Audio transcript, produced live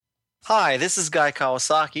Hi, this is Guy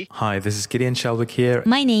Kawasaki. Hi, this is Gideon Shelwick here.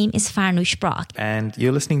 My name is Farnoosh Brock. And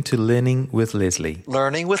you're listening to Learning with Leslie.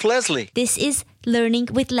 Learning with Leslie. This is Learning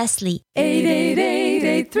with Leslie.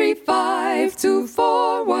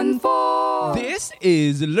 888-835-2414. This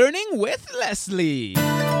is Learning with Leslie.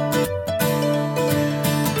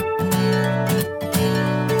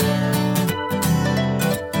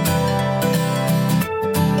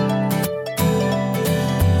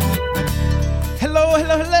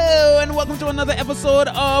 Hello, and welcome to another episode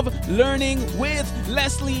of Learning with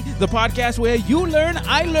Leslie, the podcast where you learn,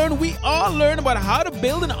 I learn, we all learn about how to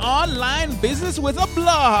build an online business with a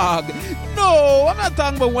blog. No, I'm not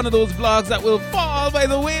talking about one of those blogs that will fall by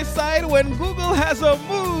the wayside when Google has a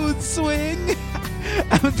mood swing.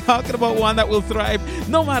 I'm talking about one that will thrive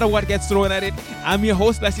no matter what gets thrown at it. I'm your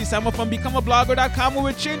host, Leslie Samuel from BecomeAblogger.com, where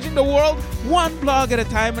we're changing the world one blog at a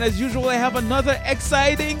time. And as usual, I have another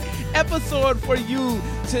exciting episode for you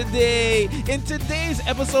today. In today's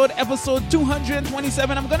episode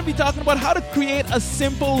 227, I'm going to be talking about how to create a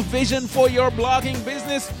simple vision for your blogging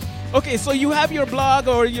business. Okay, so you have your blog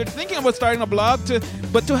or you're thinking about starting a blog,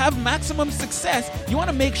 but to have maximum success, you want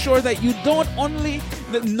to make sure that you don't only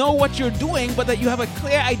know what you're doing, but that you have a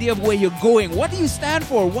clear idea of where you're going. What do you stand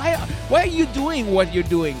for? Why are you doing what you're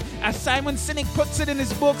doing? As Simon Sinek puts it in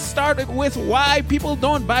his book, Start With Why. People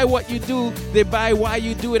don't buy what you do, they buy why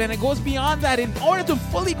you do it. And it goes beyond that. In order to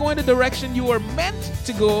fully go in the direction you are meant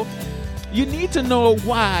to go, you need to know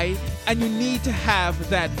why, and you need to have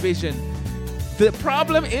that vision. The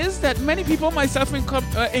problem is that many people, myself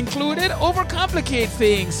included, overcomplicate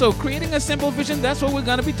things. So creating a simple vision, that's what we're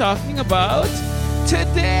going to be talking about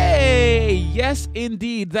today. Yes,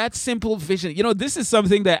 indeed, that simple vision. You know, this is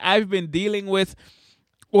something that I've been dealing with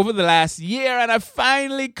over the last year, and I've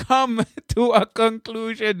finally come to a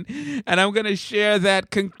conclusion, and I'm going to share that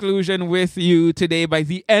conclusion with you today by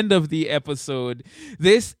the end of the episode.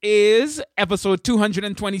 This is episode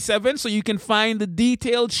 227, so you can find the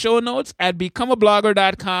detailed show notes at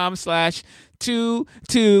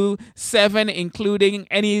becomeablogger.com/227, including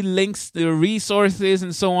any links to resources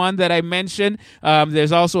and so on that I mentioned.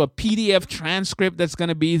 There's also a PDF transcript that's going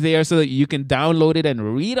to be there so that you can download it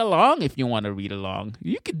and read along if you want to read along.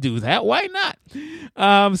 You can do that. Why not?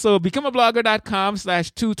 So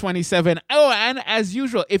becomeablogger.com/227. Oh, and as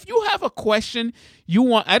usual, if you have a question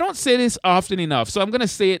I don't say this often enough, so I'm going to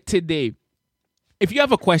say it today. If you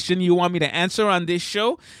have a question you want me to answer on this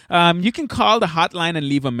show, you can call the hotline and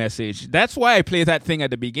leave a message. That's why I play that thing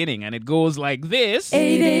at the beginning, and it goes like this.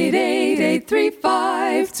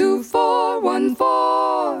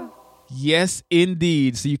 888-835-2414. Yes,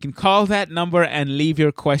 indeed. So you can call that number and leave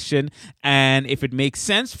your question. And if it makes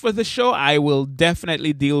sense for the show, I will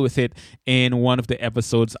definitely deal with it in one of the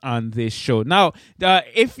episodes on this show. Now,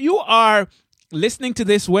 if you are listening to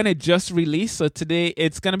this when it just released, so today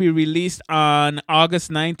it's going to be released on August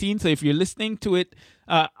 19th. So if you're listening to it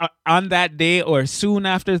on that day or soon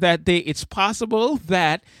after that day, it's possible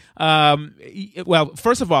that,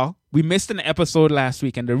 first of all, we missed an episode last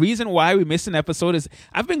week. And the reason why we missed an episode is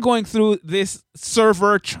I've been going through this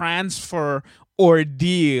server transfer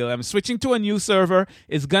ordeal. I'm switching to a new server.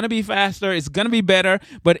 It's going to be faster. It's going to be better.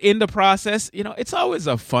 But in the process, it's always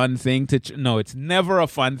a fun thing it's never a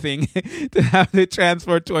fun thing to have to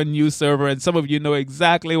transfer to a new server. And some of you know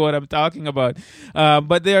exactly what I'm talking about.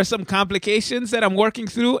 But there are some complications that I'm working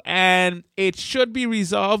through, and it should be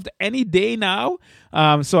resolved any day now.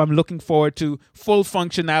 So I'm looking forward to full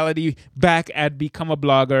functionality back at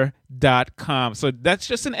becomeablogger.com. So that's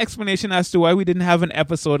just an explanation as to why we didn't have an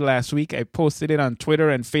episode last week. I posted it on Twitter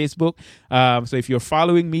and Facebook. So if you're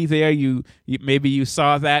following me there, maybe you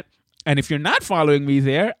saw that. And if you're not following me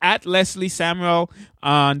there, at Leslie Samuel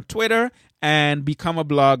on Twitter and Become a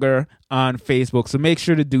Blogger on Facebook. So make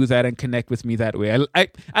sure to do that and connect with me that way.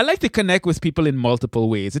 I like to connect with people in multiple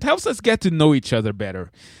ways. It helps us get to know each other better.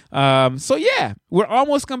 So yeah, we're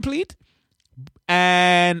almost complete.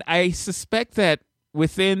 And I suspect that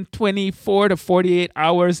within 24 to 48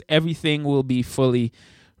 hours, everything will be fully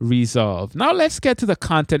resolved. Now let's get to the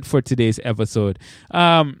content for today's episode.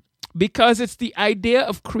 Because it's the idea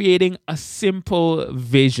of creating a simple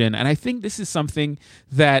vision. And I think this is something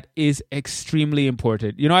that is extremely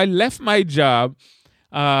important. I left my job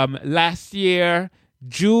last year.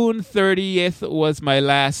 June 30th was my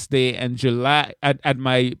last day, and July at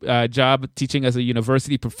my job teaching as a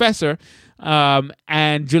university professor.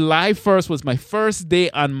 And July 1st was my first day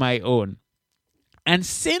on my own. And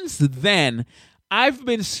since then, I've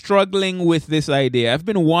been struggling with this idea. I've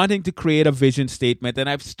been wanting to create a vision statement, and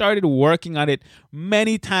I've started working on it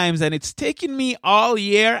many times, and it's taken me all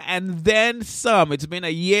year and then some. It's been a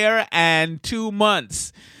year and 2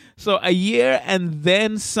 months. So a year and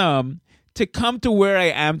then some to come to where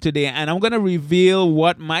I am today. And I'm going to reveal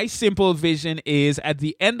what my simple vision is at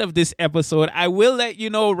the end of this episode. I will let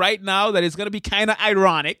you know right now that it's going to be kind of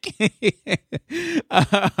ironic.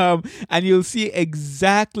 And you'll see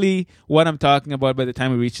exactly what I'm talking about by the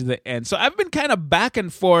time we reach the end. So I've been kind of back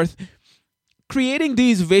and forth creating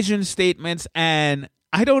these vision statements. And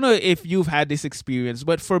I don't know if you've had this experience,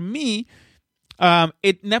 but for me,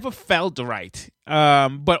 it never felt right.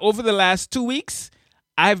 But over the last 2 weeks,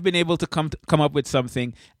 I've been able to come up with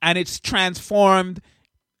something, and it's transformed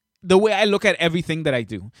the way I look at everything that I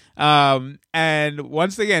do. And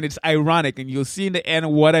once again, it's ironic, and you'll see in the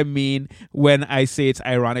end what I mean when I say it's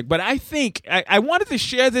ironic. But I think I wanted to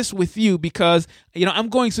share this with you because, I'm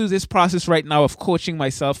going through this process right now of coaching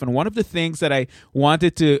myself. And one of the things that I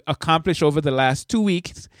wanted to accomplish over the last 2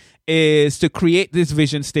 weeks is to create this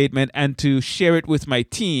vision statement and to share it with my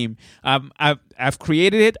team. I've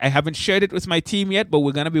created it. I haven't shared it with my team yet, but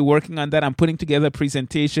we're going to be working on that. I'm putting together a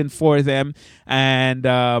presentation for them, and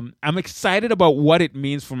I'm excited about what it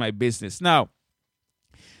means for my business. Now,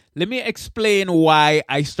 let me explain why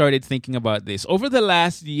I started thinking about this. Over the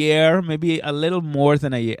last year, maybe a little more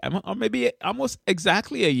than a year, or maybe almost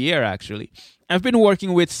exactly a year, actually, I've been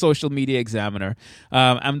working with Social Media Examiner.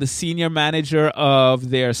 I'm the senior manager of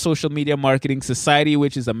their Social Media Marketing Society,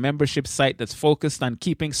 which is a membership site that's focused on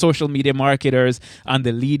keeping social media marketers on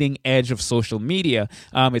the leading edge of social media.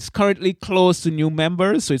 It's currently closed to new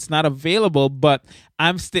members, so it's not available, but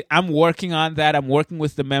I'm working on that. I'm working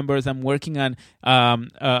with the members. I'm working on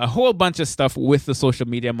a whole bunch of stuff with the Social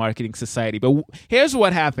Media Marketing Society. But here's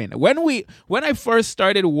what happened. When I first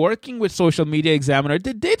started working with Social Media Examiner,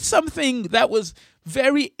 they did something that was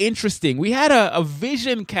very interesting. We had a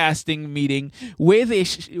vision casting meeting where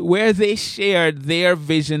they shared their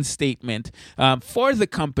vision statement for the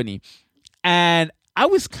company. And I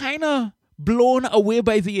was kind of blown away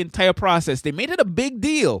by the entire process. They made it a big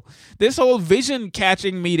deal. This whole vision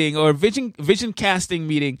catching meeting or vision casting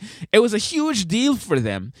meeting, it was a huge deal for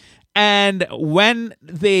them. And when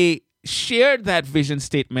they shared that vision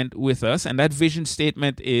statement with us, and that vision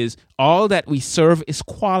statement is all that we serve is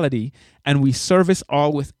quality and we service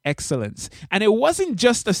all with excellence. And it wasn't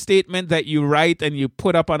just a statement that you write and you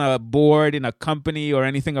put up on a board in a company or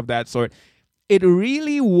anything of that sort. It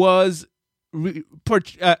really was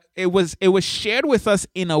it was shared with us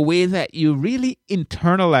in a way that you really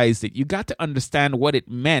internalized it. You got to understand what it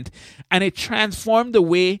meant, and it transformed the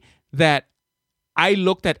way that I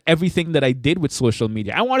looked at everything that I did with social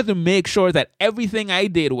media. I wanted to make sure that everything I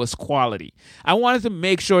did was quality. I wanted to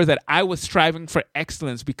make sure that I was striving for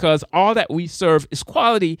excellence, because all that we serve is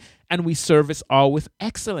quality and we service all with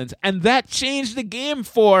excellence. And that changed the game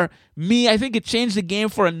for me. I think it changed the game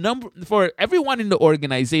for everyone in the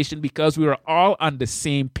organization, because we were all on the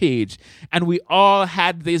same page and we all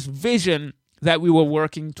had this vision that we were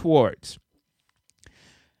working towards.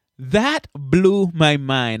 That blew my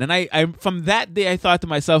mind. And I from that day, I thought to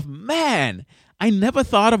myself, man, I never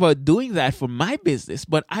thought about doing that for my business,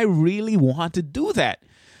 but I really want to do that.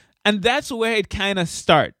 And that's where it kind of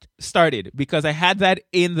started, because I had that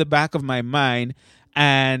in the back of my mind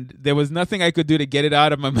and there was nothing I could do to get it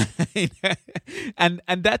out of my mind. and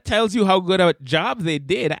that tells you how good a job they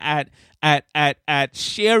did at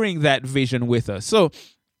sharing that vision with us. So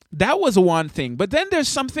that was one thing. But then there's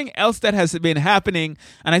something else that has been happening.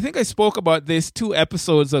 And I think I spoke about this 2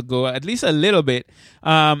 episodes ago, at least a little bit.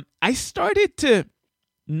 I started to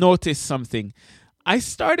notice something. I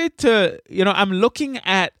started to, I'm looking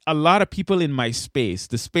at a lot of people in my space,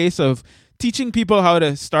 the space of teaching people how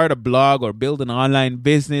to start a blog or build an online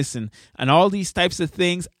business and all these types of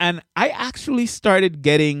things. And I actually started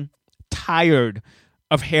getting tired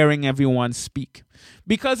of hearing everyone speak,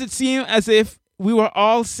 because it seemed as if we were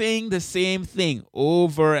all saying the same thing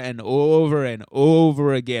over and over and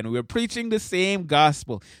over again. We were preaching the same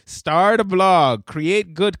gospel. Start a blog,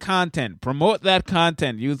 create good content, promote that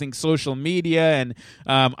content using social media and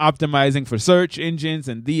optimizing for search engines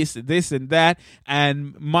and this and that,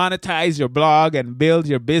 and monetize your blog and build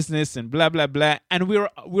your business and blah, blah, blah. And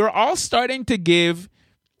we're all starting to give,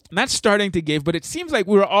 not starting to give, but it seems like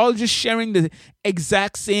we're all just sharing the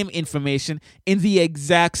exact same information in the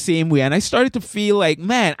exact same way. And I started to feel like,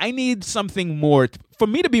 man, I need something more for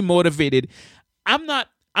me to be motivated. I'm not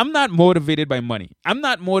motivated by money. I'm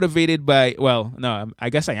not motivated by, I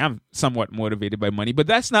guess I am somewhat motivated by money, but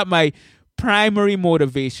that's not my primary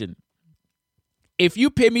motivation. If you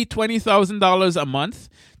pay me $20,000 a month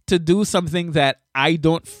to do something that I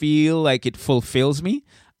don't feel like it fulfills me,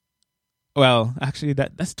 Well, actually,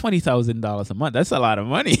 that's $20,000 a month. That's a lot of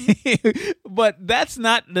money. But that's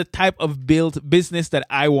not the type of business that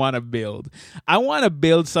I want to build. I want to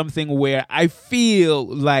build something where I feel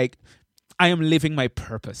like I am living my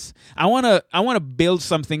purpose. I want to build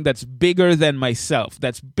something that's bigger than myself,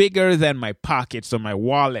 that's bigger than my pockets or my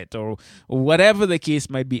wallet or whatever the case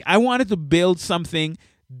might be. I wanted to build something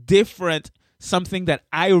different, something that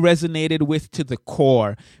I resonated with to the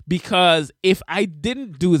core, because if I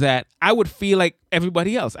didn't do that, I would feel like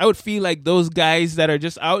everybody else. I would feel like those guys that are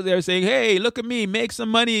just out there saying, hey, look at me, make some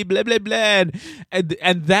money, blah, blah, blah.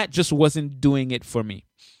 And that just wasn't doing it for me.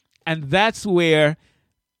 And that's where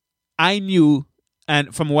I knew,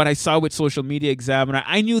 and from what I saw with Social Media Examiner,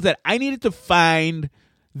 I knew that I needed to find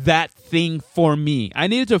that thing for me. I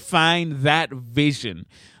needed to find that vision.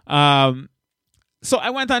 So I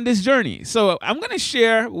went on this journey. So I'm going to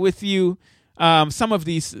share with you some of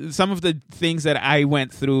the things that I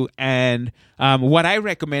went through and what I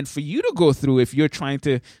recommend for you to go through if you're trying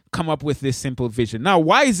to come up with this simple vision. Now,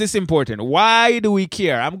 why is this important? Why do we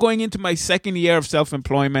care? I'm going into my second year of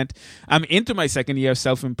self-employment.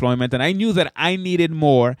 And I knew that I needed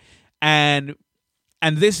more, and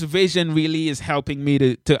this vision really is helping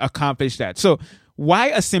me to accomplish that. So why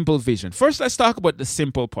a simple vision? First, let's talk about the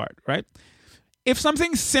simple part, right? If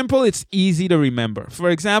something's simple, it's easy to remember. For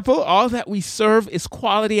example, all that we serve is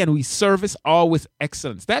quality, and we service all with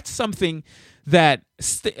excellence. That's something that,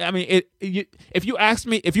 if you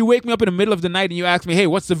wake me up in the middle of the night and you ask me, hey,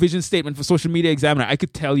 what's the vision statement for Social Media Examiner? I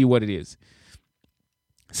could tell you what it is.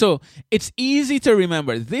 So it's easy to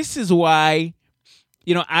remember. This is why,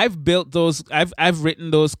 I've built those, I've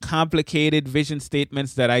written those complicated vision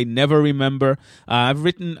statements that I never remember. I've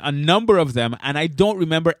written a number of them, and I don't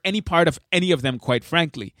remember any part of any of them, quite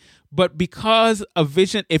frankly. But because a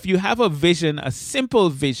vision, if you have a vision, a simple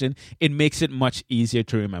vision, it makes it much easier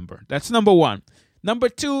to remember. That's number one. Number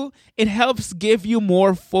two, it helps give you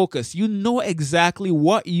more focus. You know exactly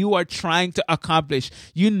what you are trying to accomplish.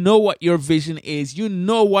 You know what your vision is. You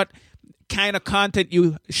know what kind of content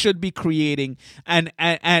you should be creating, and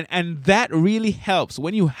that really helps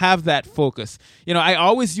when you have that focus. I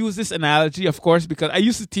always use this analogy, of course, because I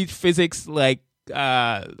used to teach physics like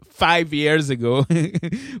 5 years ago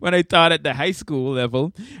when I taught at the high school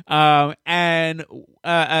level, and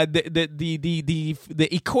the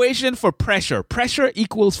equation for pressure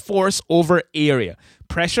equals force over area.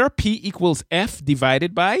 Pressure, P equals F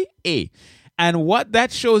divided by A. And what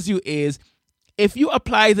that shows you is, if you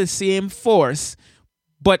apply the same force,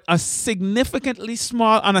 but on a significantly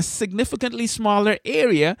smaller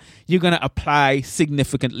area, you're going to apply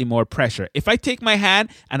significantly more pressure. If I take my hand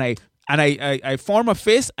and I form a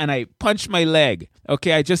fist and I punch my leg,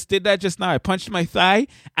 okay, I just did that just now. I punched my thigh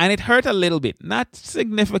and it hurt a little bit, not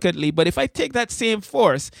significantly, but if I take that same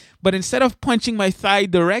force, but instead of punching my thigh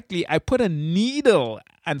directly, I put a needle.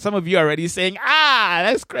 And some of you are already saying,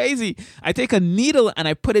 that's crazy. I take a needle and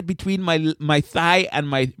I put it between my thigh and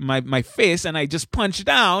my face, and I just punch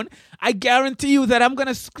down. I guarantee you that I'm going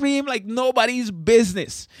to scream like nobody's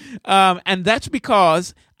business. And that's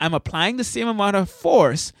because I'm applying the same amount of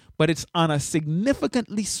force, but it's on a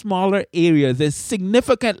significantly smaller area. There's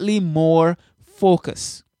significantly more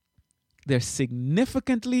focus.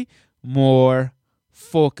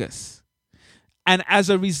 And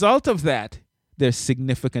as a result of that, there's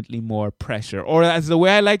significantly more pressure. Or as the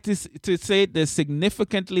way I like to say it, there's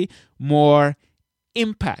significantly more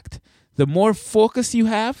impact. The more focus you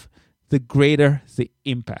have, the greater the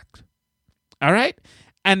impact. All right?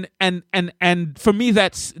 And for me,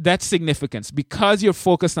 that's significance, because you're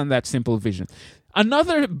focused on that simple vision.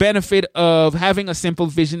 Another benefit of having a simple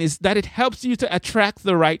vision is that it helps you to attract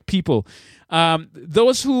the right people.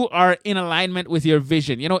 Those who are in alignment with your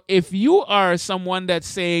vision. If you are someone that's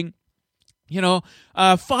saying,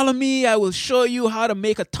 follow me, I will show you how to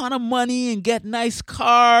make a ton of money and get nice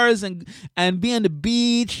cars and be on the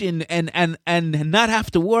beach and not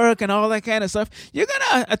have to work and all that kind of stuff, you're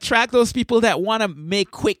going to attract those people that want to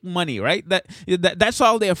make quick money, right? That's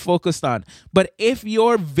all they're focused on. But if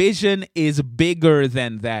your vision is bigger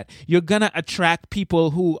than that, you're going to attract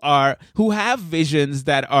people who have visions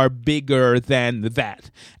that are bigger than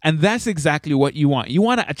that. And that's exactly what you want. You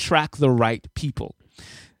want to attract the right people.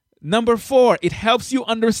 Number 4, it helps you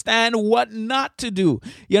understand what not to do.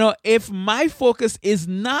 If my focus is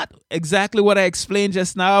not exactly what I explained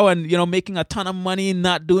just now and, making a ton of money,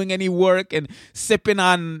 not doing any work and sipping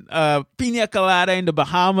on pina colada in the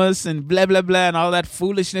Bahamas and blah, blah, blah, and all that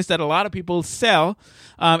foolishness that a lot of people sell,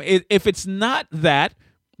 if it's not that,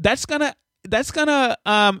 that's gonna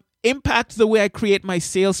impact the way I create my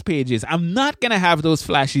sales pages. I'm not going to have those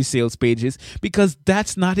flashy sales pages because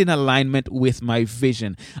that's not in alignment with my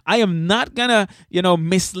vision. I am not going to,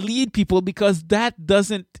 mislead people because that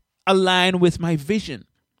doesn't align with my vision.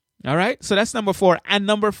 All right? So that's number 4. And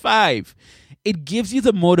number 5, it gives you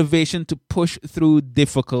the motivation to push through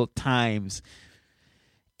difficult times.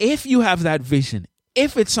 If you have that vision,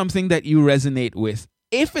 if it's something that you resonate with,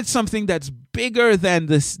 if it's something that's bigger than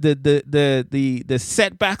the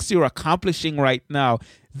setbacks you're accomplishing right now,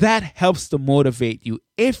 that helps to motivate you.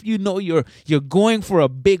 If you know you're going for a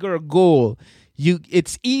bigger goal,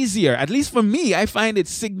 it's easier, at least for me, I find it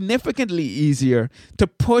significantly easier to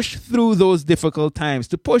push through those difficult times,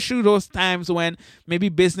 to push through those times when maybe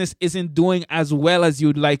business isn't doing as well as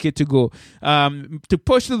you'd like it to go, to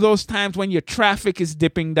push through those times when your traffic is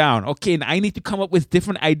dipping down. Okay, I need to come up with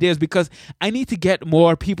different ideas because I need to get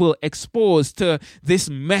more people exposed to this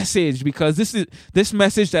message, because this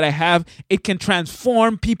message that I have, it can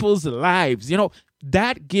transform people's lives.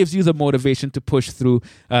 That gives you the motivation to push through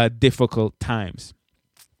difficult times.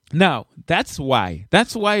 Now, that's why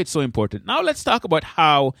it's so important. Now let's talk about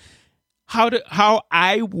how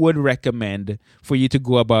I would recommend for you to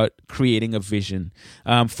go about creating a vision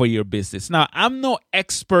for your business. Now, I'm no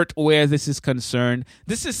expert where this is concerned.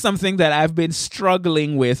 This is something that I've been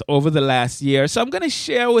struggling with over the last year. So I'm going to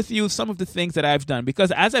share with you some of the things that I've done,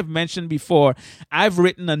 because as I've mentioned before, I've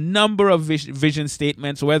written a number of vision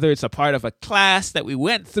statements, whether it's a part of a class that we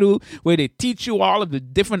went through where they teach you all of the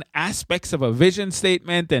different aspects of a vision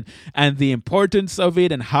statement and the importance of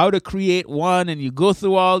it and how to create one, and you go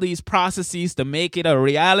through all these processes to make it a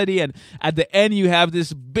reality, and at the end you have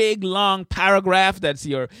this big long paragraph that's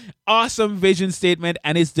your awesome vision statement,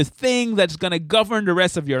 and it's the thing that's going to govern the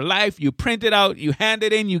rest of your life. You print it out, you hand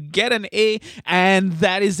it in, you get an A, and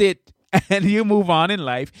that is it. And you move on in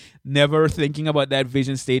life, never thinking about that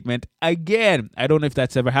vision statement again. I don't know if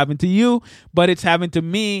that's ever happened to you, but it's happened to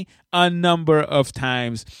me a number of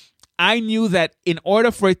times. I knew that in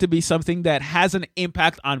order for it to be something that has an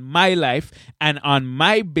impact on my life and on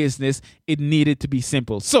my business, it needed to be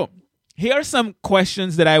simple. So here are some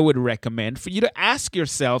questions that I would recommend for you to ask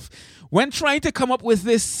yourself when trying to come up with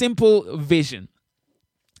this simple vision.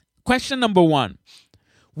 Question number 1,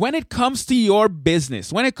 when it comes to your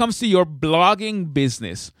business, when it comes to your blogging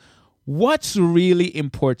business, what's really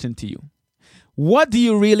important to you? What do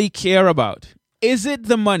you really care about? Is it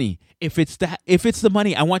the money? If it's the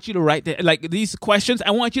money, I want you to write these questions. I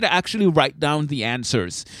want you to actually write down the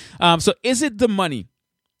answers. So is it the money?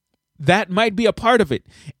 That might be a part of it.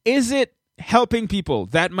 Is it helping people?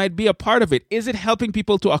 That might be a part of it. Is it helping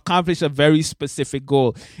people to accomplish a very specific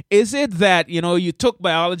goal? Is it that, you took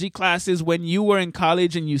biology classes when you were in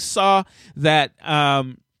college and you saw that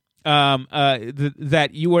that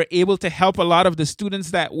you were able to help a lot of the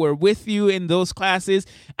students that were with you in those classes,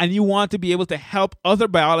 and you want to be able to help other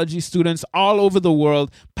biology students all over the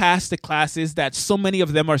world pass the classes that so many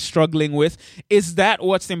of them are struggling with? Is that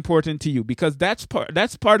what's important to you? Because that's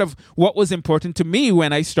part of what was important to me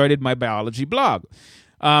when I started my biology blog.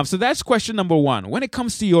 So that's question number 1. When it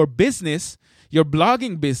comes to your business, your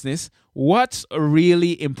blogging business, what's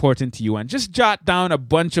really important to you? And just jot down a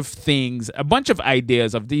bunch of things, a bunch of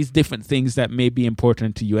ideas of these different things that may be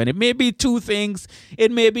important to you. And it may be 2 things,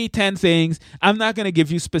 it may be 10 things. I'm not going to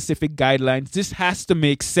give you specific guidelines. This has to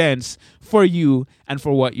make sense for you and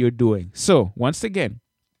for what you're doing. So once again,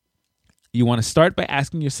 you want to start by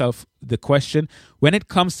asking yourself the question, when it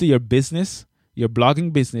comes to your business, your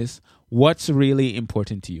blogging business, what's really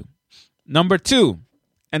important to you? Number 2,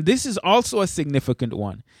 and this is also a significant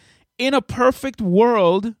one. In a perfect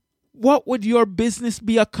world, what would your business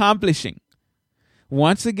be accomplishing?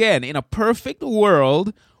 Once again, in a perfect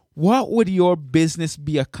world, what would your business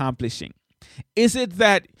be accomplishing? Is it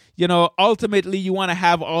that, ultimately you want to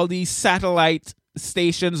have all these satellite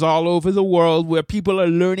stations all over the world where people are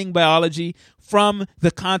learning biology from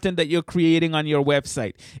the content that you're creating on your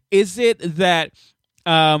website? Is it that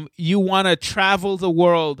you want to travel the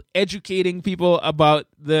world educating people about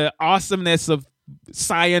the awesomeness of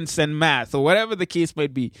science and math, or whatever the case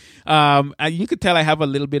might be? And you could tell I have a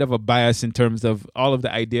little bit of a bias in terms of all of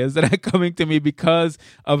the ideas that are coming to me because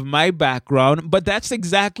of my background, but that's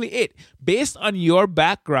exactly it. Based on your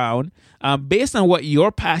background, based on what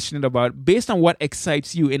you're passionate about, based on what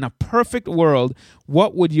excites you, in a perfect world,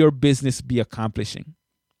 what would your business be accomplishing?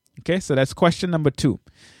 Okay, so that's question number 2.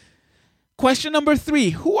 Question number 3,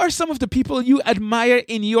 who are some of the people you admire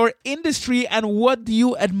in your industry and what do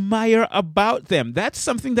you admire about them? That's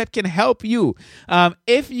something that can help you.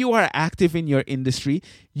 If you are active in your industry,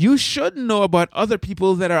 you should know about other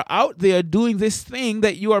people that are out there doing this thing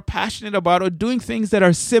that you are passionate about or doing things that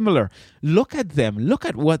are similar. Look at them. Look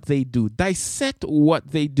at what they do. Dissect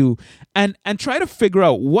what they do and try to figure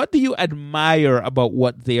out, what do you admire about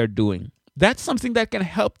what they are doing? That's something that can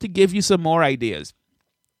help to give you some more ideas.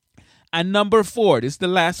 And number 4, this is the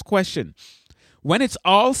last question. When it's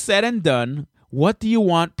all said and done, what do you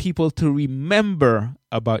want people to remember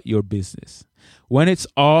about your business? When it's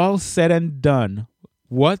all said and done,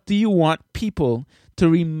 what do you want people to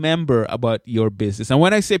remember about your business? And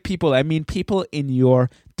when I say people, I mean people in your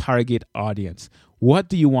target audience. What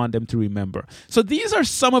do you want them to remember? So these are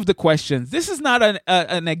some of the questions. This is not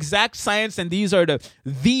an exact science, and these are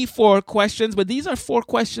the 4 questions, but these are 4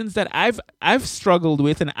 questions that I've struggled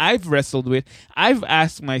with and I've wrestled with. I've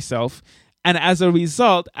asked myself, and as a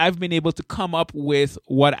result, I've been able to come up with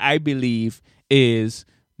what I believe is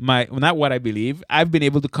I've been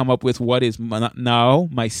able to come up with what is now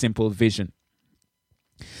my simple vision.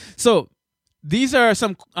 So these are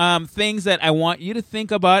some things that I want you to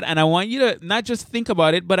think about, and I want you to not just think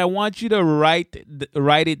about it, but I want you to write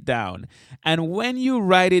it down. And when you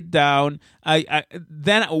write it down,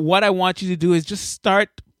 then what I want you to do is just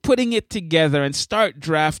start putting it together and start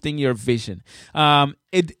drafting your vision.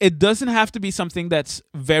 It doesn't have to be something that's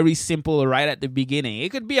very simple right at the beginning.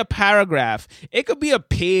 It could be a paragraph. It could be a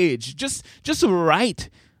page. Just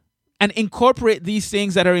write. And incorporate these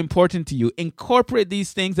things that are important to you. Incorporate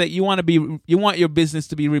these things that you want your business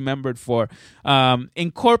to be remembered for.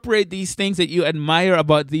 Incorporate these things that you admire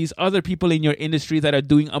about these other people in your industry that are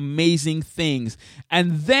doing amazing things.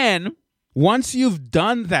 And then once you've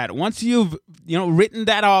done that, once you've written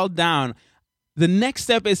that all down, the next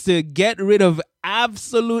step is to get rid of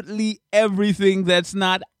absolutely everything that's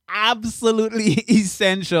not absolutely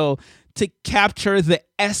essential to capture the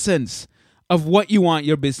essence of what you want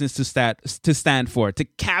your business to stand for, to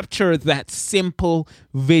capture that simple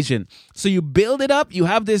vision. So you build it up, you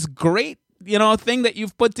have this great, thing that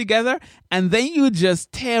you've put together, and then you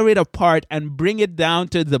just tear it apart and bring it down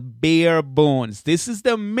to the bare bones. This is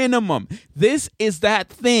the minimum. This is that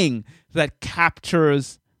thing that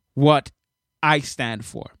captures what I stand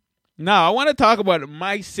for. Now, I want to talk about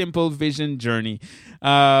my simple vision journey.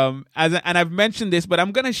 And I've mentioned this, but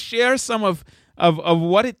I'm going to share some of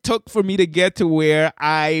what it took for me to get to where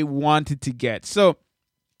I wanted to get. So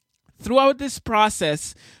throughout this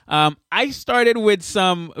process, I started with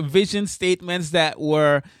some vision statements that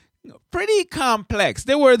were pretty complex.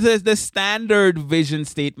 They were the standard vision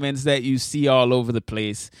statements that you see all over the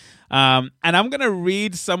place. And I'm going to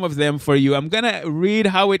read some of them for you. I'm going to read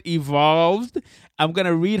how it evolved. I'm going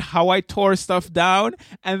to read how I tore stuff down.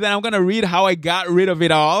 And then I'm going to read how I got rid of it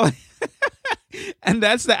all. And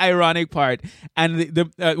that's the ironic part. And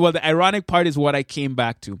the ironic part is what I came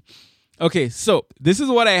back to. Okay, so this is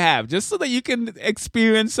what I have, just so that you can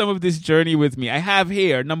experience some of this journey with me. I have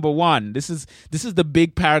here, number 1, this is the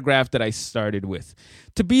big paragraph that I started with.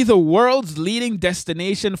 To be the world's leading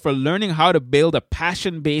destination for learning how to build a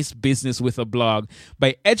passion-based business with a blog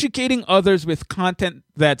by educating others with content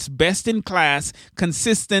that's best in class,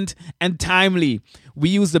 consistent, and timely. We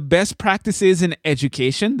use the best practices in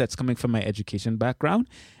education, that's coming from my education background,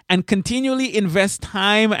 and continually invest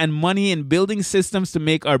time and money in building systems to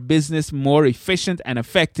make our business more efficient and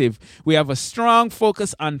effective. We have a strong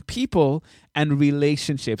focus on people and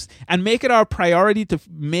relationships and make it our priority to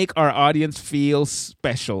make our audience feel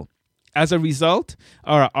special. As a result,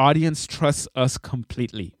 our audience trusts us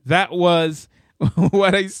completely. That was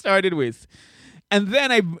what I started with. And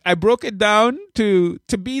then I broke it down to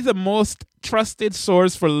be the most trusted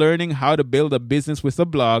source for learning how to build a business with a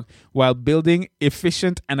blog while building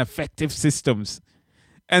efficient and effective systems.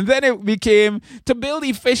 And then it became to build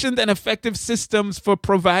efficient and effective systems for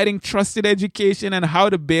providing trusted education and how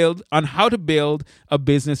to build a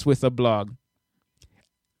business with a blog.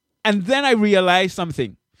 And then I realized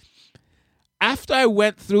something. After I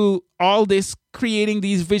went through all this, creating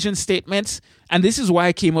these vision statements, and this is why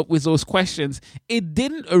I came up with those questions, it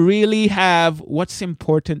didn't really have what's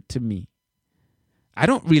important to me. I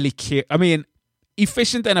don't really care. I mean,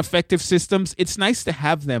 efficient and effective systems, it's nice to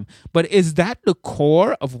have them, but is that the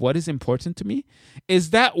core of what is important to me?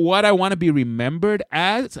 Is that what I want to be remembered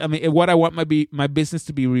as? I mean, what I want my business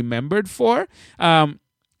to be remembered for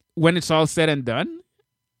when it's all said and done?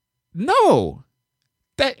 No.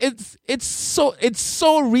 That it's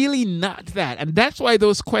so really not that. And that's why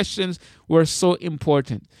those questions were so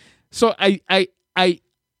important. So I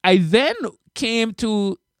then came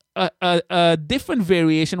to a different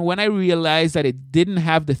variation when I realized that it didn't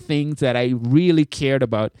have the things that I really cared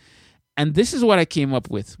about. And this is what I came up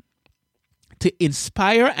with: to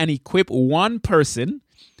inspire and equip one person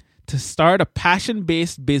to start a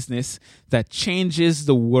passion-based business that changes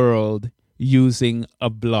the world using a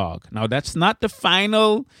blog. Now, that's not the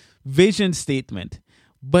final vision statement,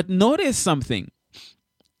 but notice something.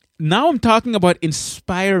 Now I'm talking about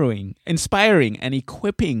inspiring and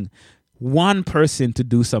equipping one person to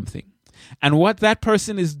do something. And what that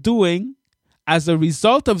person is doing as a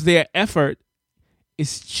result of their effort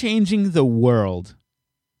is changing the world.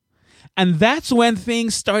 And that's when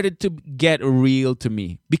things started to get real to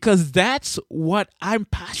me, because that's what I'm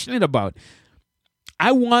passionate about.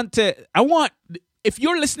 If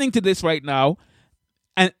you're listening to this right now,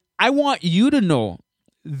 and I want you to know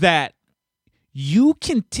that you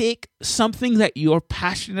can take something that you're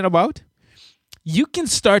passionate about, you can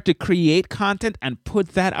start to create content and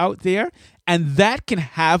put that out there, and that can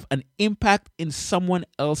have an impact in someone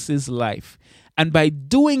else's life. And by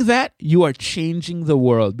doing that, you are changing the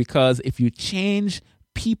world, because if you change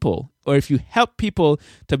people, or if you help people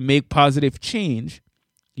to make positive change,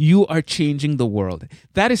 you are changing the world.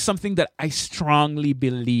 That is something that I strongly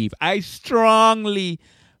believe. I strongly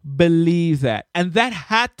believe that. And that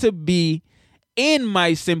had to be in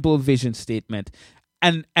my simple vision statement.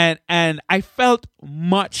 And I felt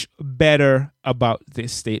much better about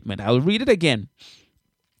this statement. I'll read it again.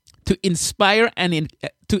 To inspire and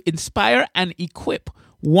equip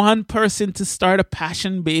one person to start a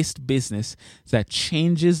passion-based business that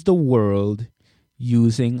changes the world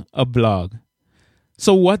using a blog.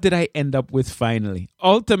 So what did I end up with finally?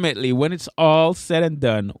 Ultimately, when it's all said and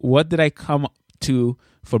done, what did I come to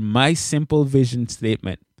for my simple vision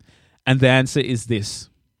statement? And the answer is this: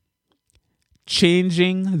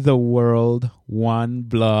 changing the world one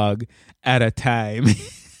blog at a time.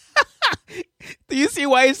 Do you see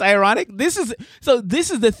why it's ironic? This is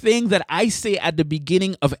the thing that I say at the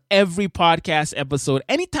beginning of every podcast episode.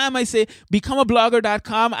 Anytime I say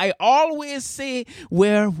becomeablogger.com, I always say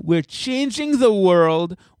we're changing the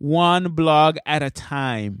world one blog at a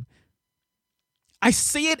time. I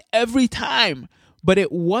say it every time, but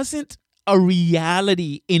it wasn't a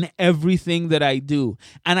reality in everything that I do.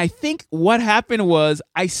 And I think what happened was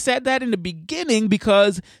I said that in the beginning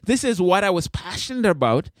because this is what I was passionate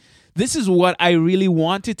about. This is what I really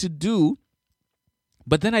wanted to do.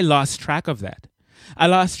 But then I lost track of that. I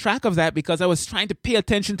lost track of that because I was trying to pay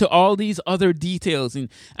attention to all these other details.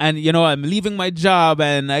 And you know, I'm leaving my job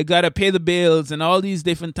and I got to pay the bills and all these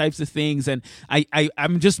different types of things. And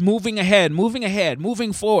I'm just moving ahead,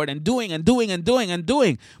 moving forward and doing,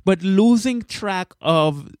 but losing track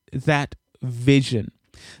of that vision.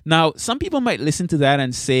 Now, some people might listen to that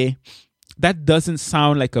and say, that doesn't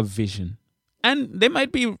sound like a vision. And they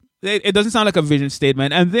might be, it doesn't sound like a vision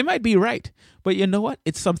statement, and they might be right. But you know what?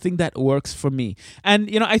 It's something that works for me. And,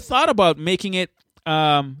 you know, I thought about making it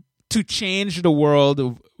to change the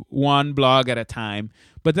world one blog at a time.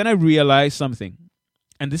 But then I realized something.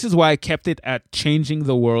 And this is why I kept it at changing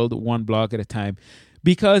the world one blog at a time.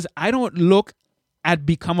 Because I don't look at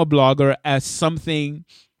Become a Blogger as something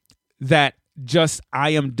that just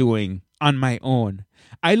I am doing on my own.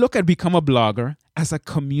 I look at Become a Blogger as a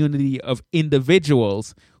community of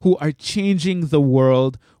individuals who are changing the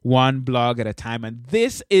world one blog at a time. And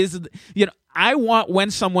this is, you know, I want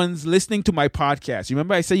when someone's listening to my podcast,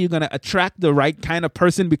 remember I said you're going to attract the right kind of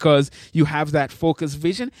person because you have that focused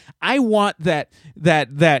vision. I want that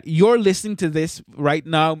you're listening to this right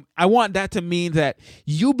now. I want that to mean that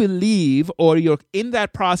you believe, or you're in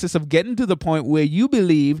that process of getting to the point where you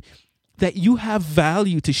believe that you have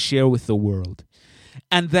value to share with the world.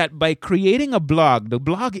 And that by creating a blog, the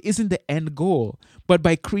blog isn't the end goal, but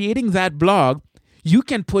by creating that blog, you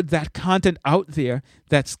can put that content out there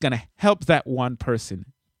that's going to help that one person.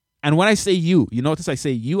 And when I say you notice I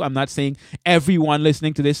say you, I'm not saying everyone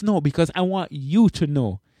listening to this. No, because I want you to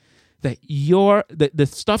know that the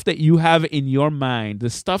stuff that you have in your mind, the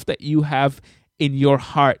stuff that you have in your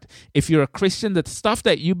heart, if you're a Christian, the stuff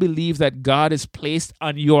that you believe that God has placed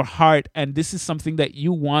on your heart, and this is something that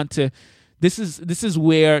you want to, this is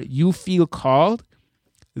where you feel called,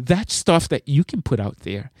 that stuff that you can put out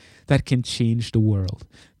there that can change the world.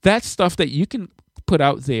 That stuff that you can put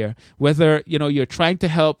out there, whether, you know, you're trying to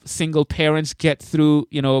help single parents get through,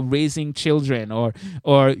 you know, raising children, or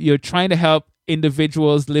you're trying to help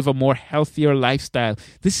individuals live a more healthier lifestyle.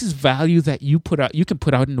 This is value that you can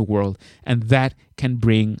put out in the world, and that can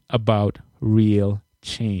bring about real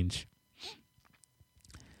change.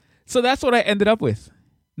 So that's what I ended up with.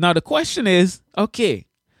 Now the question is, okay,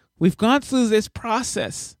 we've gone through this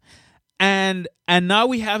process, And now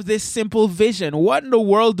we have this simple vision. What in the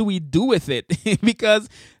world do we do with it? Because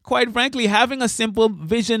quite frankly, having a simple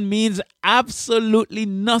vision means absolutely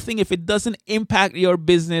nothing if it doesn't impact your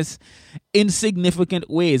business in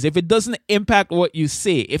significant ways. If it doesn't impact what you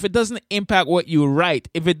say, if it doesn't impact what you write,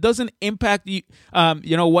 if it doesn't impact you,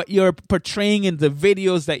 what you're portraying in the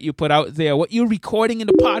videos that you put out there, what you're recording in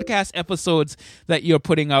the podcast episodes that you're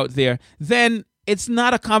putting out there, then it's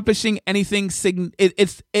not accomplishing anything.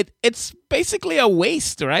 It's basically a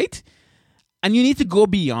waste, right? And you need to go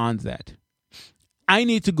beyond that. I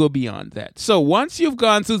need to go beyond that. So once you've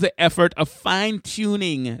gone through the effort of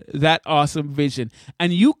fine-tuning that awesome vision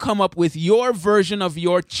and you come up with your version of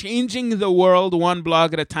your changing the world one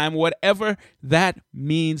blog at a time, whatever that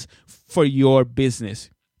means for your business,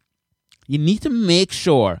 you need to make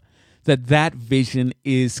sure that vision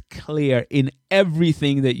is clear in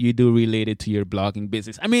everything that you do related to your blogging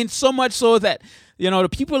business. I mean, so much so that, the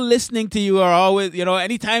people listening to you are always,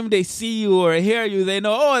 anytime they see you or hear you, they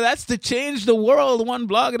know, oh, that's the change the world one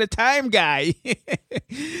blog at a time guy.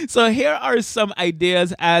 So here are some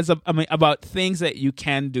ideas about things that you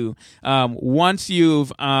can do once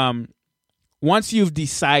you've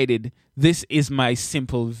decided this is my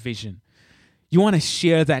simple vision. You want to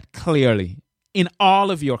share that clearly. In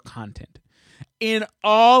all of your content. In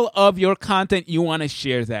all of your content, you want to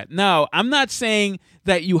share that. Now, I'm not saying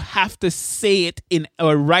that you have to say it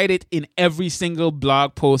or write it in every single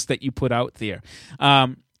blog post that you put out there.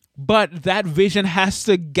 But that vision has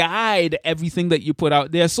to guide everything that you put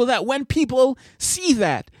out there so that when people see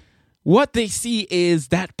that, what they see is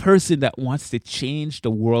that person that wants to change the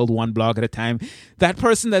world one blog at a time. That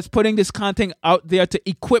person that's putting this content out there to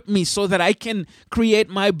equip me so that I can create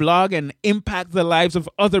my blog and impact the lives of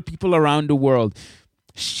other people around the world.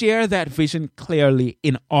 Share that vision clearly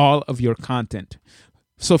in all of your content.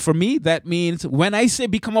 So for me, that means when I say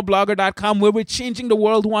becomeablogger.com, where we're changing the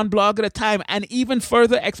world one blog at a time, and even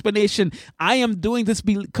further explanation, I am doing this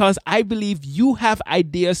because I believe you have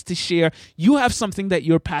ideas to share. You have something that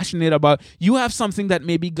you're passionate about. You have something that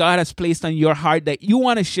maybe God has placed on your heart that you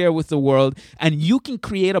want to share with the world, and you can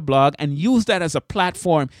create a blog and use that as a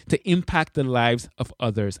platform to impact the lives of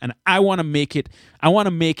others. And I want to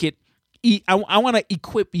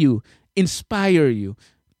equip you, inspire you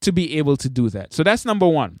to be able to do that. So that's number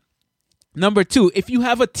one. Number two, if you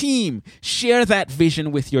have a team, share that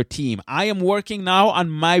vision with your team. I am working now on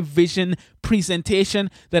my vision presentation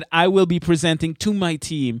that I will be presenting to my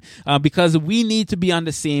team because we need to be on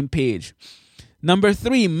the same page. Number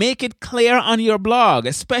three, make it clear on your blog,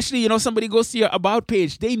 especially, somebody goes to your about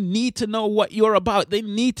page. They need to know what you're about. They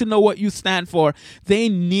need to know what you stand for. They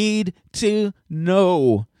need to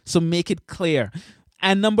know. So make it clear.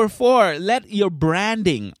 And number four, let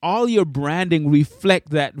all your branding reflect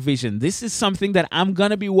that vision. This is something that I'm going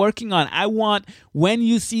to be working on. I want when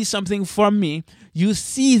you see something from me, you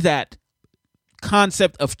see that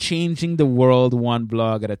concept of changing the world one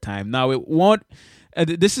blog at a time. Now,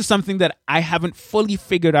 this is something that I haven't fully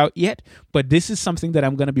figured out yet, but this is something that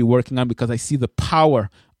I'm going to be working on because I see the power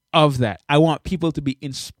of that. I want people to be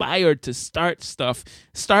inspired to start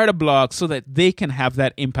a blog so that they can have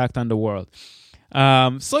that impact on the world.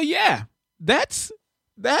 So yeah, that's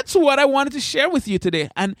what I wanted to share with you today.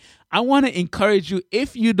 And I want to encourage you,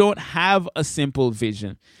 if you don't have a simple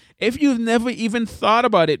vision, if you've never even thought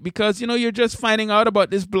about it, because, you're just finding out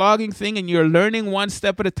about this blogging thing and you're learning one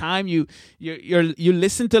step at a time, you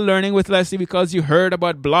listen to Learning with Leslie because you heard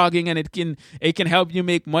about blogging and it can help you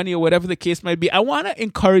make money or whatever the case might be. I want to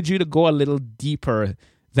encourage you to go a little deeper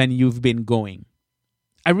than you've been going.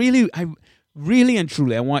 Really and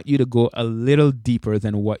truly, I want you to go a little deeper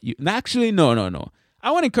than what you... Actually, no.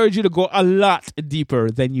 I want to encourage you to go a lot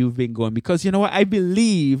deeper than you've been going because, you know what? I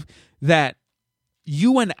believe that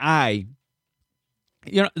you and I,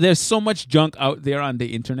 there's so much junk out there on the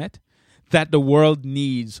internet that the world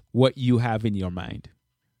needs what you have in your mind.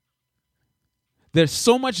 There's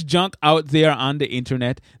so much junk out there on the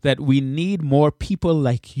internet that we need more people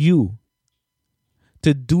like you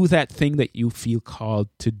to do that thing that you feel called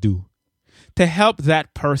to do. To help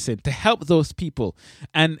that person, to help those people.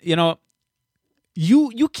 And, you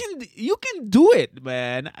can do it,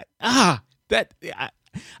 man. And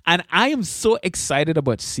I am so excited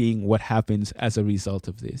about seeing what happens as a result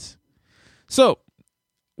of this. So,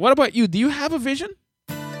 what about you? Do you have a vision?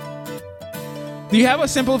 Do you have a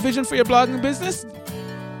simple vision for your blogging business?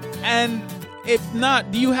 And if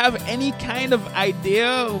not, do you have any kind of idea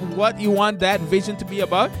of what you want that vision to be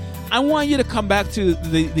about? I want you to come back to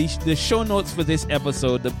the show notes for this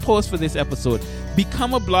episode, the post for this episode,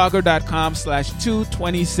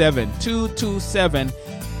 becomeablogger.com/227,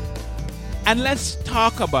 and let's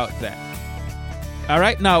talk about that. All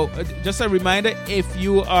right. Now, just a reminder, if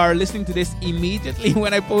you are listening to this immediately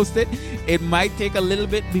when I post it, it might take a little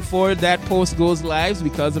bit before that post goes live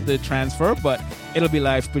because of the transfer, but it'll be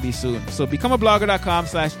live pretty soon. So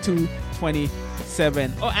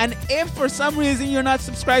becomeablogger.com/227. Oh, and if for some reason you're not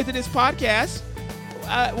subscribed to this podcast,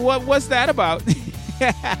 what's that about?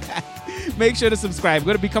 Make sure to subscribe.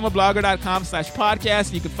 Go to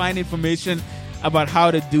becomeablogger.com/podcast. You can find information about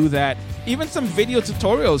how to do that. Even some video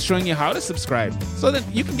tutorials showing you how to subscribe so that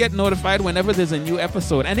you can get notified whenever there's a new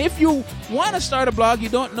episode. And if you want to start a blog, you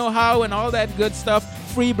don't know how and all that good stuff,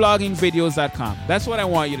 freebloggingvideos.com. That's what I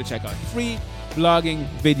want you to check out.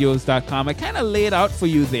 freebloggingvideos.com. I kind of lay it out for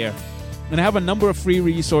you there. And I have a number of free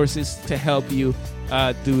resources to help you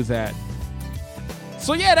do that.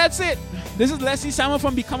 So yeah, that's it. This is Leslie Samuel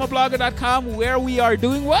from becomeablogger.com, where we are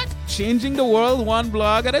doing what? Changing the world one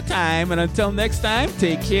blog at a time. And until next time,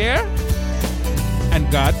 take care and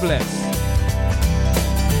God bless.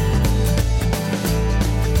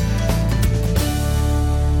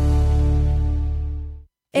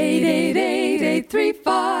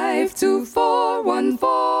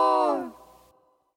 888-835-2414